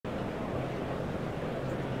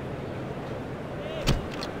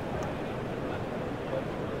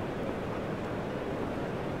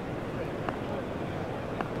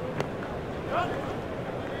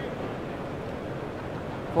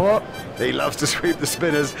He loves to sweep the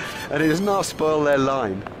spinners, and he does not spoil their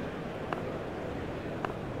line.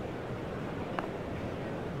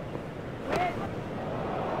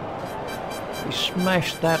 He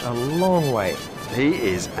smashed that a long way. He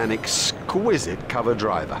is an exquisite cover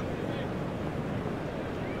driver.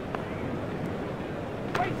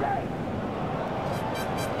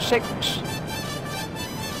 Six.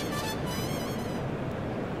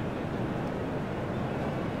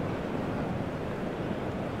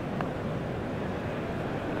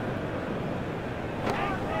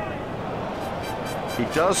 He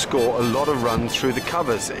does score a lot of runs through the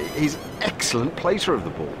covers. He's an excellent placer of the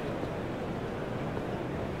ball.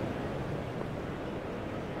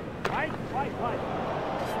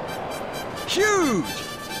 Huge!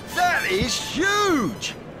 That is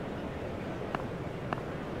huge!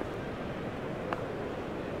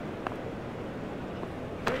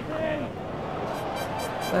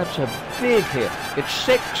 That's a big hit. It's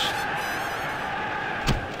 6.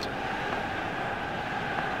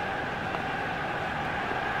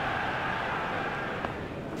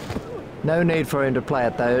 No need for him to play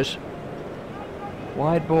at those.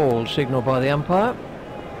 Wide ball signalled by the umpire.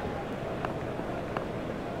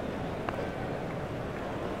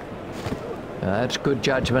 That's good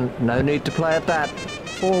judgment. No need to play at that.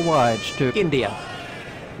 4 wides to India.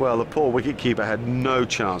 Well, the poor wicketkeeper had no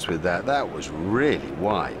chance with that. That was really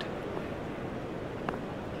wide.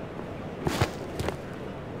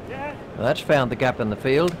 Well, that's found the gap in the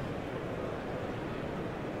field.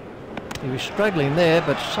 He was struggling there,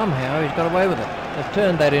 but somehow he's got away with it. They've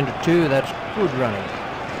turned that into 2. That's good running.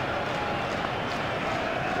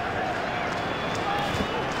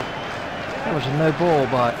 That was a no ball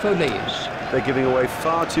by Folies. They're giving away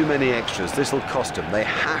far too many extras. This will cost them. They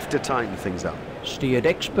have to tighten things up. Steered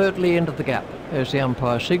expertly into the gap. There's the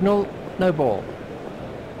umpire signal. No ball.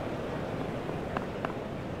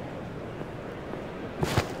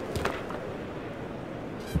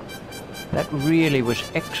 That really was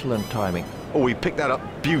excellent timing. Oh, he picked that up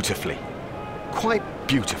beautifully. Quite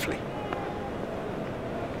beautifully.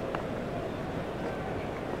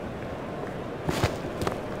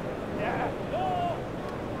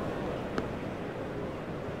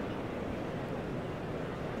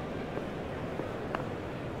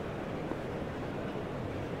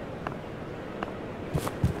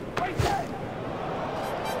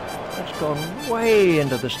 That's gone way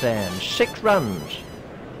into the stands. 6 runs.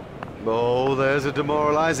 Oh, there's a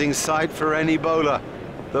demoralising sight for any bowler.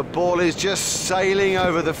 The ball is just sailing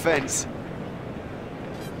over the fence.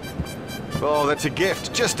 Oh, that's a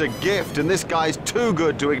gift, just a gift, and this guy's too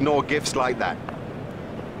good to ignore gifts like that.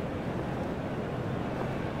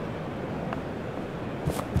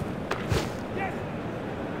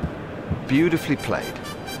 Beautifully played.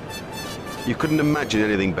 You couldn't imagine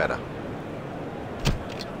anything better.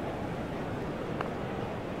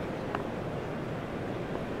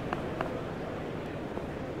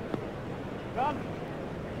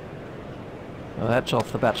 Well, that's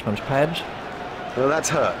off the batsman's pads. Well, that's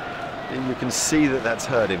hurt. You can see that that's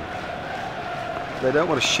hurt him. They don't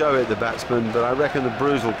want to show it, the batsman, but I reckon the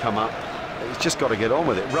bruise will come up. He's just got to get on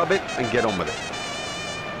with it. Rub it and get on with it.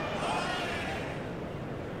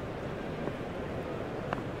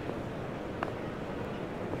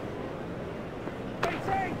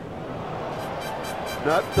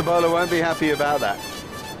 No, the bowler won't be happy about that.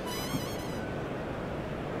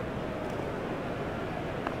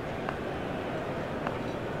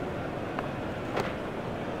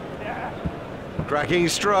 Cracking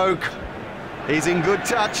stroke. He's in good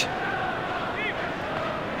touch.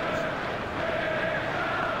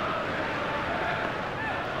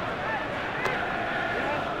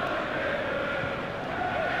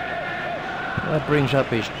 That brings up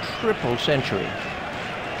his triple century.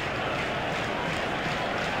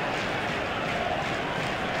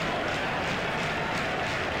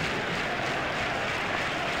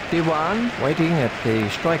 Diwan waiting at the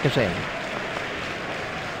striker's end.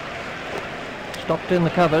 Stopped in the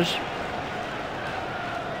covers.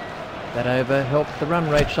 That over helped the run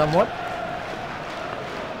rate somewhat.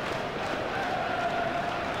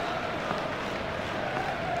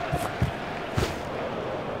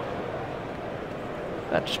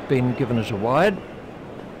 That's been given as a wide.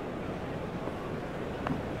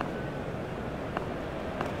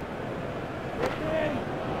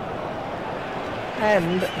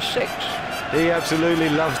 And 6. He absolutely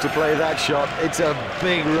loves to play that shot. It's a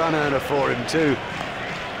big run earner for him too.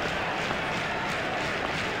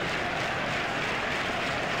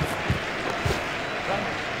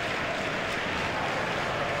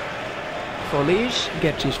 Folies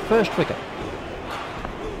gets his first wicket.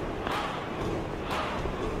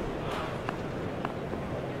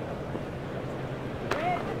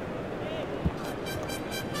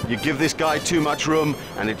 You give this guy too much room,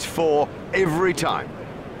 and it's 4 every time.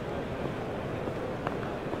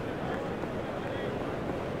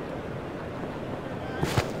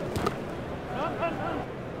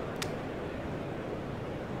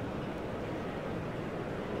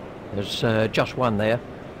 There's just one there.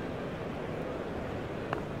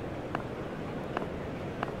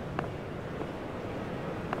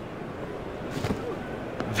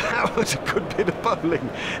 That was a good bit of bowling.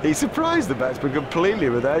 He surprised the batsman completely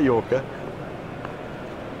with that Yorker.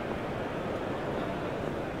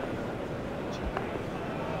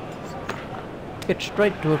 Hit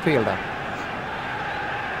straight to a fielder.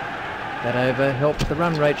 That over helped the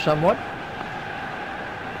run rate somewhat.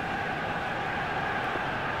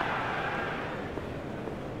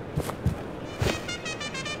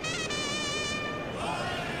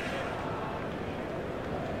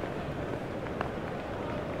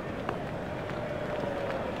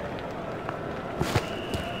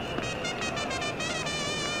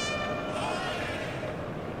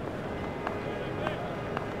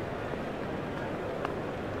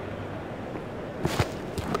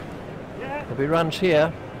 There'll be runs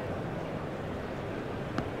here.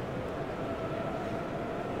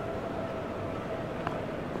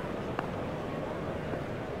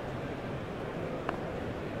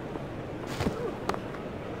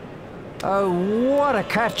 Oh, what a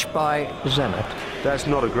catch by Zenit. That's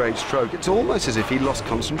not a great stroke. It's almost as if he lost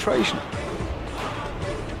concentration.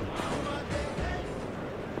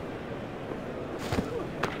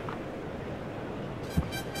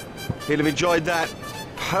 He'll have enjoyed that.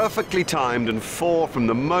 Perfectly timed and 4 from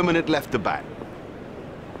the moment it left the bat.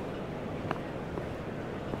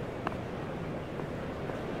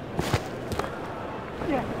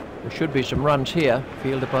 There should be some runs here,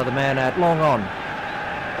 fielded by the man out long on.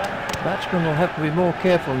 Batsman will have to be more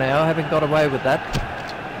careful now, having got away with that.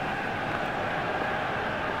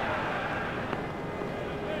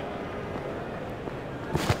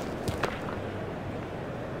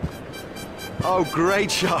 Oh, great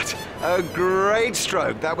shot. A great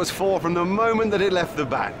stroke. That was 4 from the moment that it left the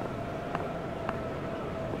bat.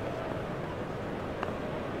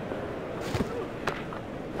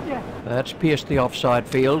 That's pierced the offside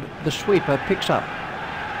field. The sweeper picks up.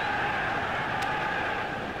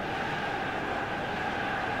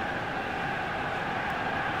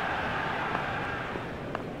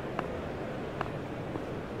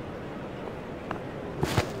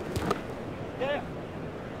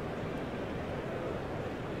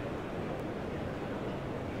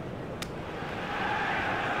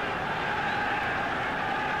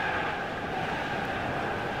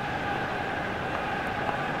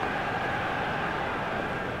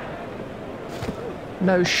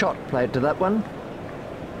 No shot played to that one.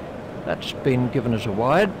 That's been given as a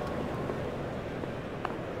wide.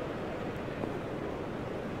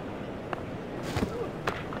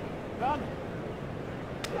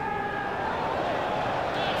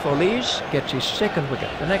 Follies gets his second wicket.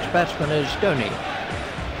 The next batsman is Dhoni.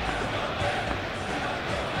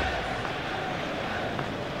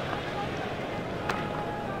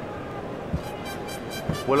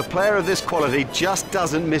 Well, a player of this quality just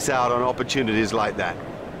doesn't miss out on opportunities like that.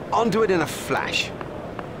 Onto it in a flash.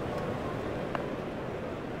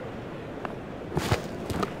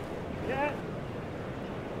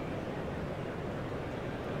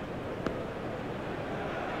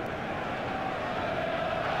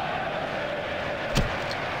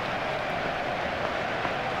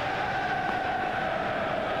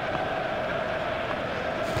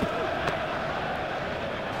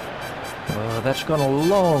 That's gone a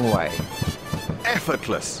long way.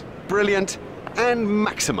 Effortless, brilliant, and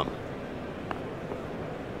maximum.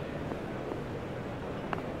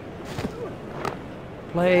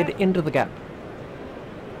 Played into the gap.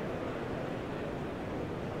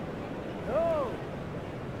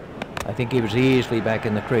 I think he was easily back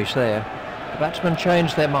in the crease there. The batsmen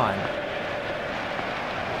changed their mind.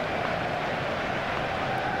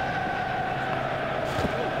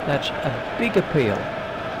 That's a big appeal.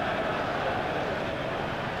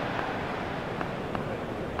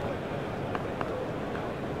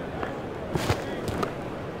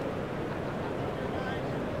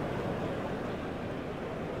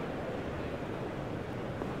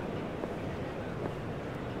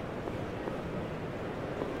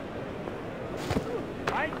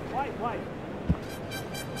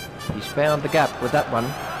 He's found the gap with that one.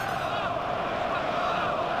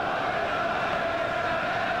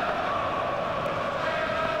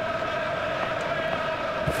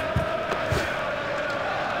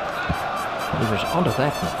 He was onto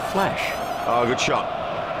that in a flash. Oh, good shot.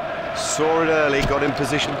 Saw it early, got in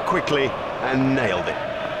position quickly, and nailed it.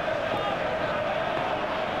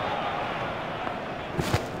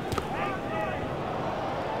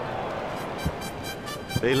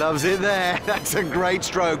 He loves it there. That's a great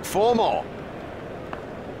stroke. 4 more.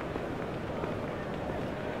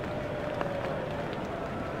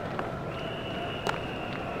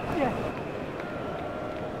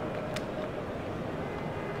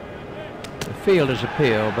 The fielder's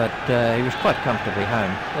appeal, but he was quite comfortably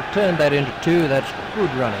home. They've turned that into 2. That's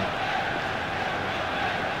good running.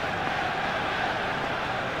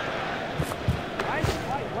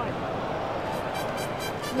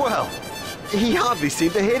 Well, he hardly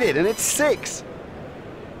seemed to hit it, and it's 6.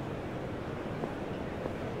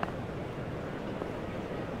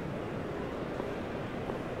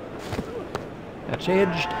 That's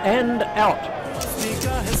edged and out.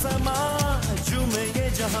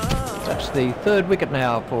 That's the 3rd wicket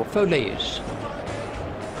now for Folies.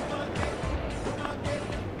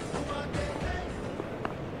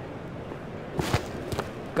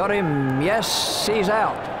 Got him, yes, he's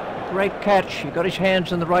out. Great catch, he got his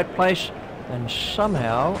hands in the right place, and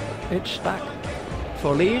somehow it stuck.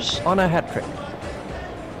 Folies on a hat-trick.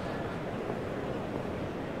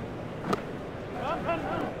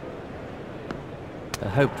 A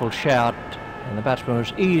hopeful shout, and the batsman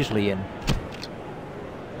was easily in.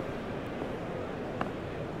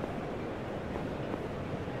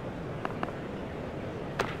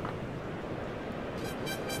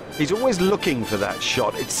 He's always looking for that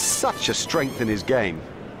shot. It's such a strength in his game.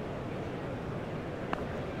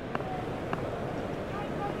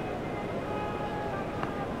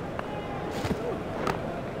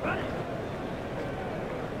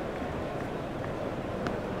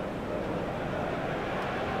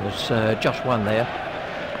 There's just one there.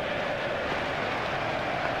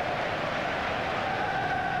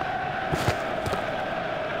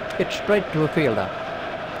 Hit straight to a fielder.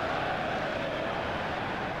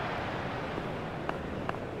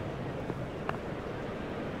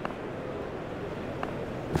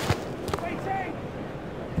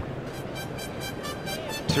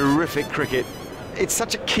 Terrific cricket. It's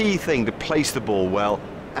such a key thing to place the ball well,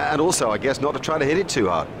 and also, I guess, not to try to hit it too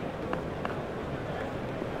hard.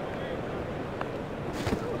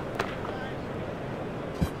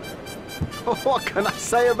 What can I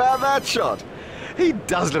say about that shot? He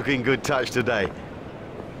does look in good touch today.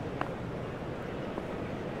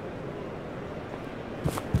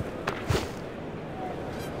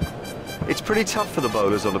 It's pretty tough for the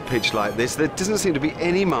bowlers on a pitch like this. There doesn't seem to be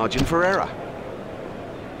any margin for error.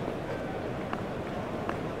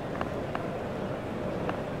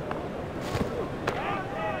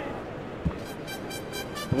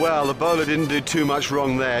 Well, the bowler didn't do too much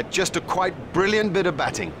wrong there. Just a quite brilliant bit of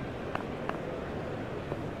batting.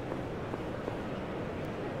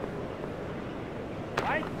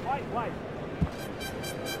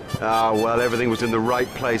 Ah, well, everything was in the right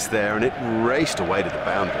place there, and it raced away to the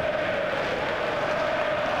boundary.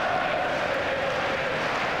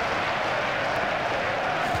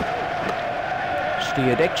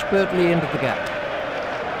 Steered expertly into the gap.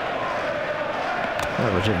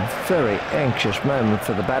 That was a very anxious moment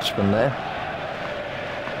for the batsman there.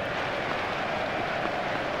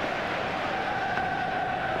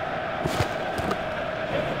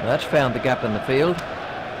 That's found the gap in the field.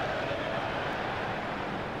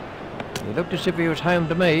 He looked as if he was home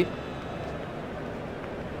to me.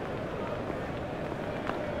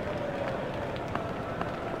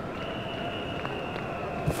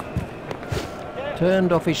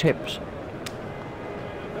 Turned off his hips.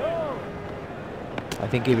 I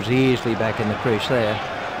think he was easily back in the crease there.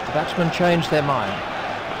 The batsmen changed their mind.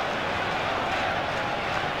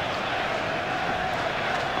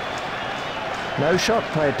 No shot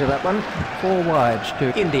played to that one. 4 wides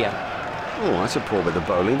to India. Oh, that's a poor bit of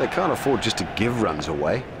bowling. They can't afford just to give runs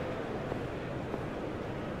away.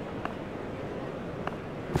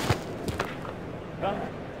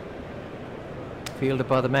 Fielded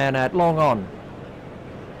by the man out long on.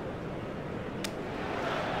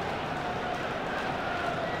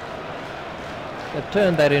 They've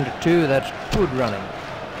turned that into 2. That's good running.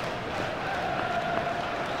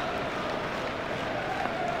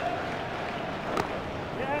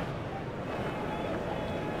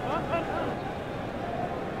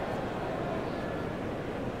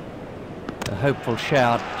 A hopeful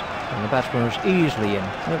shout, and the batsman was easily in.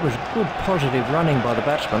 It was good positive running by the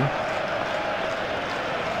batsman.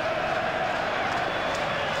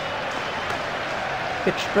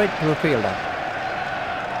 Hit straight to a fielder.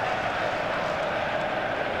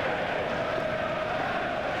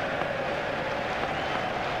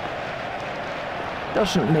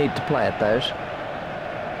 Doesn't need to play at those.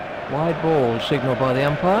 Wide ball signalled by the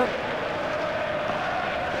umpire.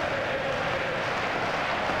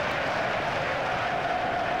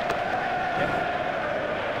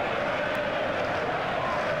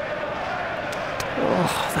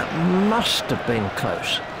 Oh, that must have been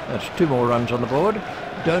close. That's 2 more runs on the board.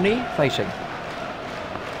 Dhoni facing.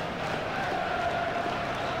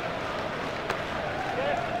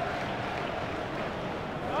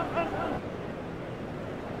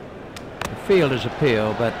 The fielder's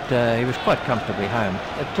appeal, but he was quite comfortably home.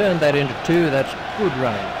 They've turned that into 2. That's good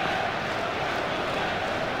running.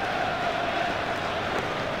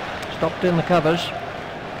 Stopped in the covers.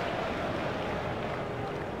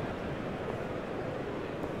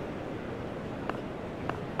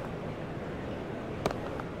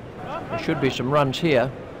 There should be some runs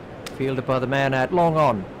here. Fielded by the man out long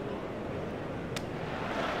on.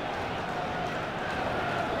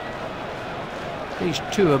 These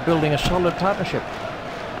 2 are building a solid partnership.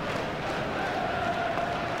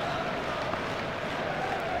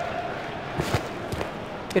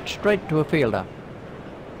 Hit straight to a fielder.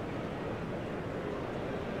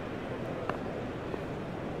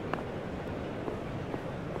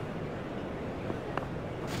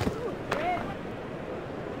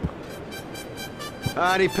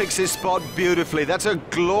 And he picks his spot beautifully. That's a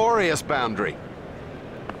glorious boundary.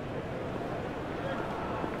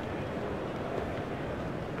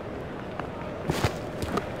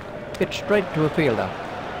 Hit straight to a fielder.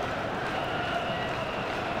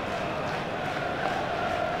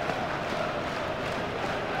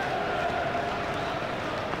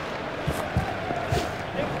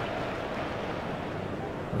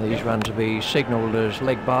 These runs will be signalled as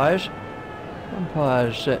leg byes.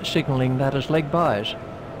 Umpires signalling that as leg byes.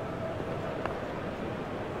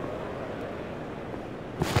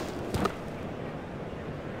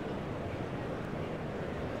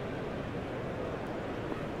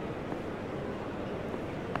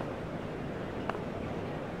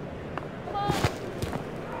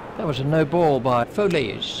 That was a no ball by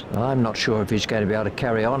Folies. I'm not sure if he's going to be able to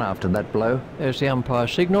carry on after that blow. There's the umpire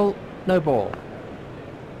signal, no ball.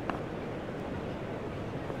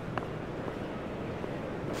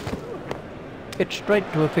 Hit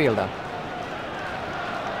straight to a fielder.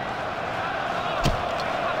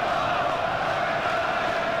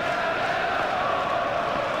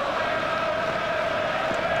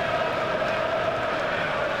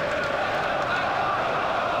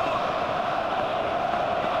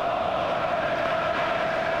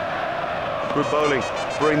 Good bowling.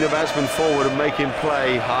 Bring the batsman forward and make him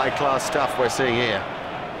play. High-class stuff we're seeing here.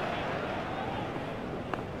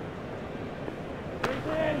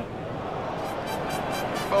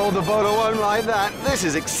 Oh, the bowler won't like that. This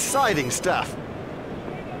is exciting stuff.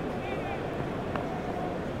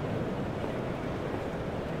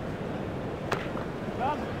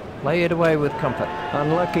 Play it away with comfort.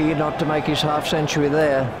 Unlucky not to make his half-century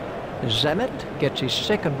there. Zamet gets his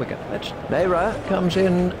 2nd wicket. That's Mehra comes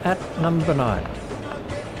in at number 9.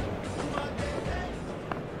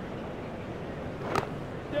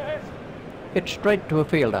 Hit straight to a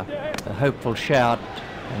fielder. A hopeful shout,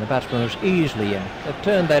 and the batsman was easily in. They've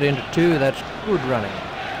turned that into 2. That's good running.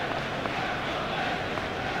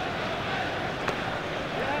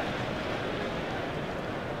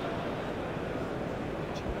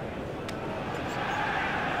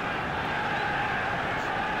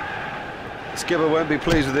 Skipper won't be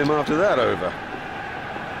pleased with him after that over.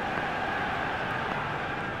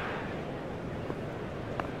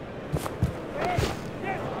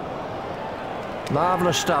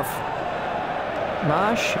 Marvellous stuff.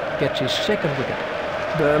 Marsh gets his 2nd wicket.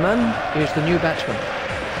 Berman is the new batsman.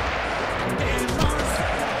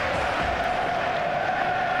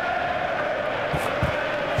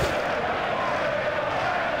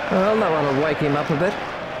 Well, that one will wake him up a bit.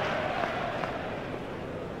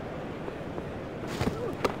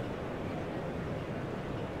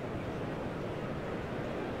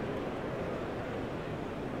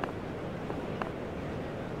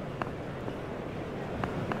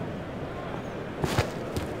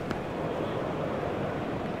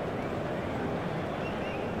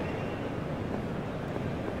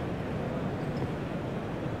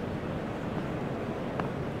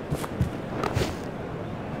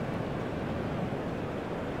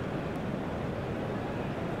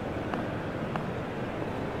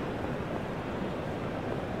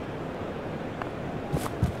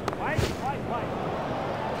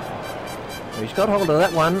 He's got hold of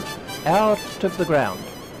that one out of the ground.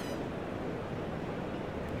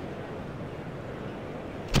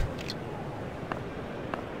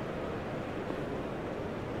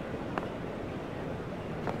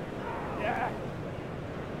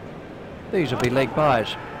 These will be leg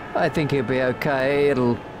byes. I think he'll be okay.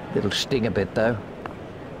 It'll sting a bit though.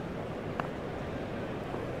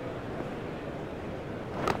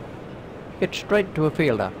 Hit straight to a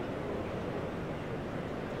fielder.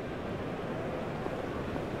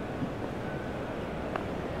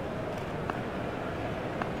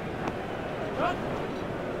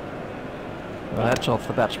 Well, that's off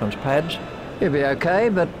the batsman's pads. He'll be okay,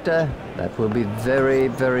 but that will be very,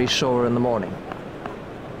 very sore in the morning.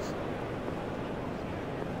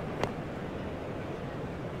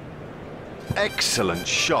 Excellent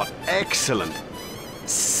shot, excellent.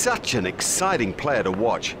 Such an exciting player to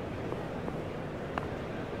watch.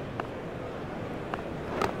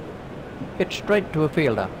 Hit straight to a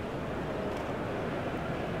fielder.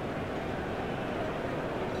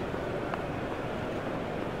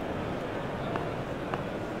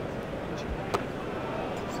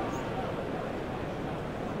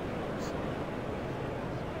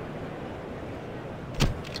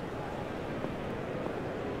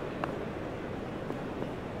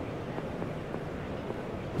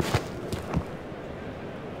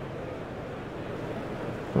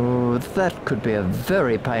 Oh, that could be a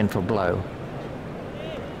very painful blow.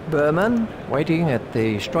 Berman waiting at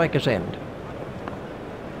the striker's end.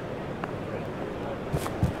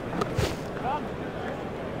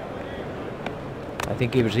 I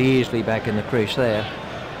think he was easily back in the crease there.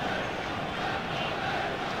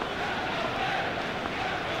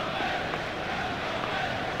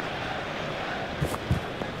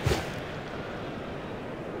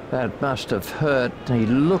 That must have hurt. He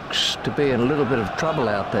looks to be in a little bit of trouble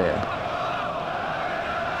out there.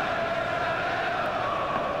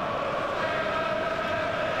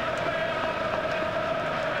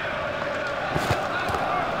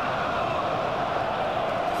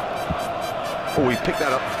 Oh, he picked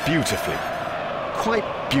that up beautifully. Quite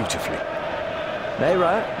beautifully.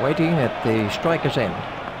 Nehra waiting at the striker's end.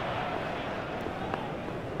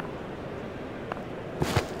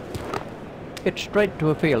 Hit straight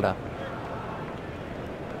to a fielder.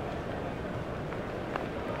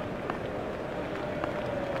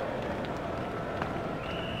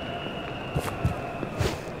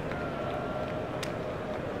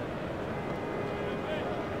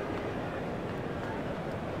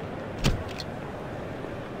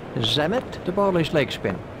 Zamet to bowl his leg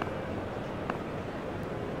spin.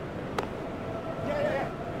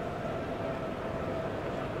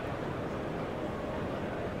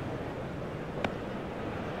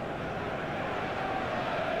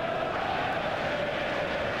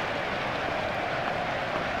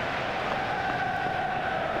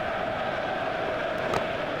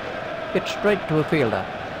 Hit straight to a fielder.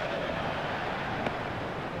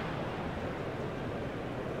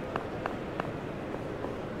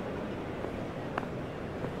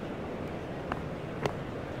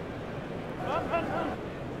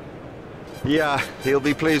 Yeah, he'll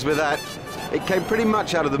be pleased with that. It came pretty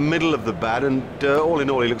much out of the middle of the bat, and all in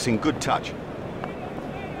all, he looks in good touch.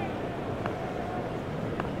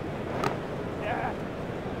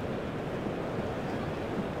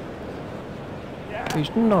 He's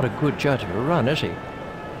not a good judge of a run, is he?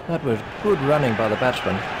 That was good running by the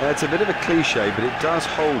batsman. It's a bit of a cliche, but it does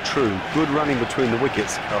hold true. Good running between the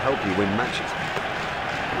wickets will help you win matches.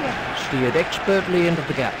 Steered expertly into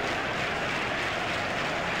the gap.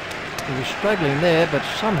 He was struggling there, but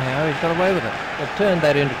somehow he's got away with it. They've turned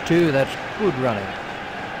that into two. That's good running.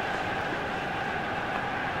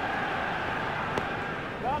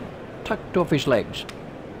 Tucked off his legs.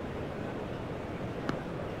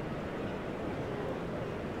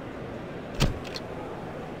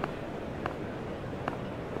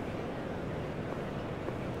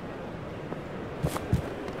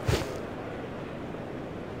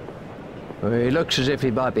 Well, he looks as if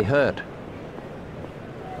he might be hurt.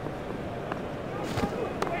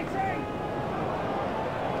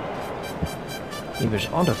 He was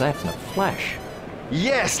onto that in a flash.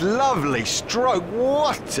 Yes, lovely stroke.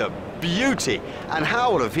 What a beauty. And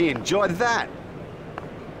how would have he enjoyed that?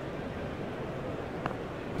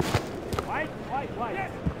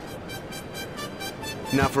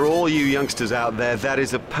 Now, for all you youngsters out there, that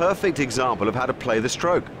is a perfect example of how to play the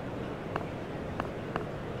stroke.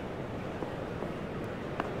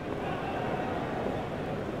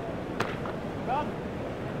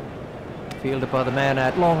 Fielded by the man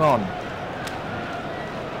out long on.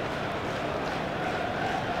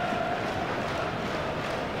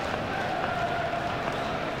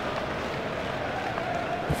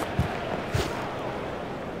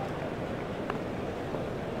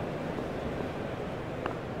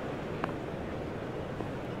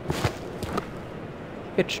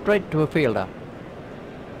 Hit straight to a fielder.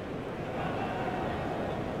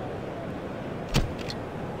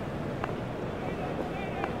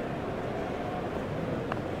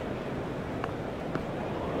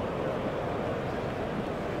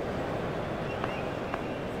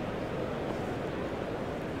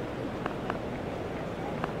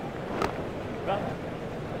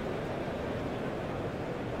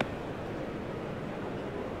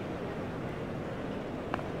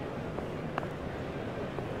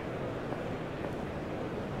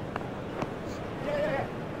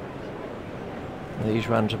 These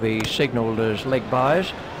runs will be signalled as leg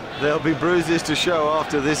byes. There'll be bruises to show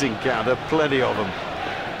after this encounter, plenty of them.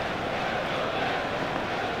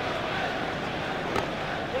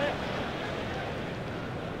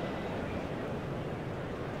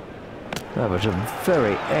 That was a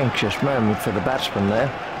very anxious moment for the batsman there.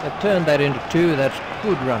 They've turned that into 2, that's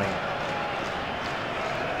good running.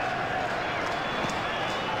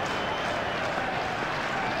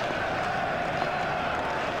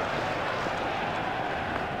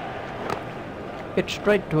 Hit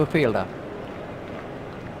straight to a fielder.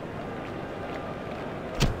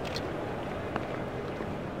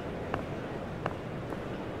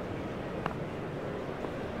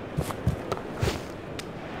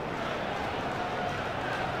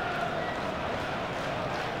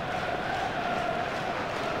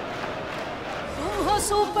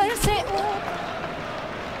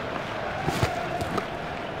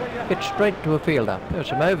 Hit straight to a fielder. There's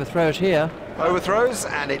some overthrows here. Overthrows,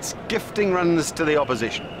 and it's gifting runs to the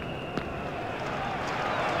opposition.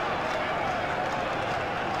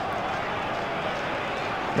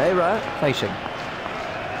 Nehra facing.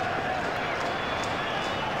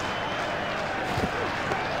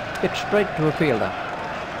 Hit straight to a fielder.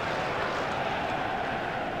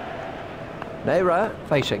 Nehra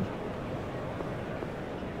facing.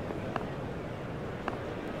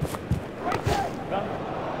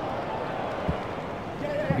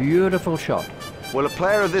 Beautiful shot. Well, a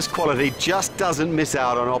player of this quality just doesn't miss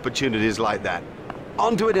out on opportunities like that.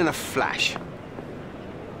 Onto it in a flash.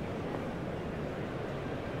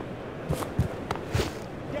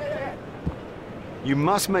 You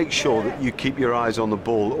must make sure that you keep your eyes on the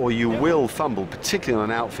ball or you will fumble, particularly on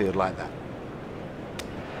an outfield like that.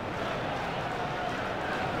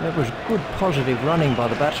 That was good positive running by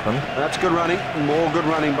the batsman. That's good running, more good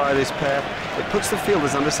running by this pair. It puts the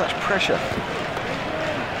fielders under such pressure.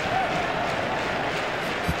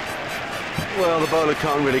 Well, the bowler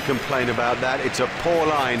can't really complain about that. It's a poor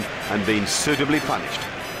line and been suitably punished.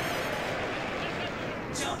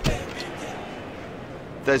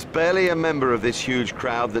 There's barely a member of this huge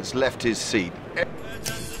crowd that's left his seat.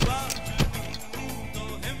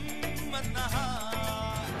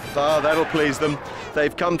 Ah, that'll please them.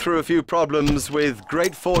 They've come through a few problems with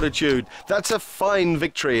great fortitude. That's a fine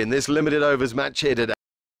victory in this limited overs match here today.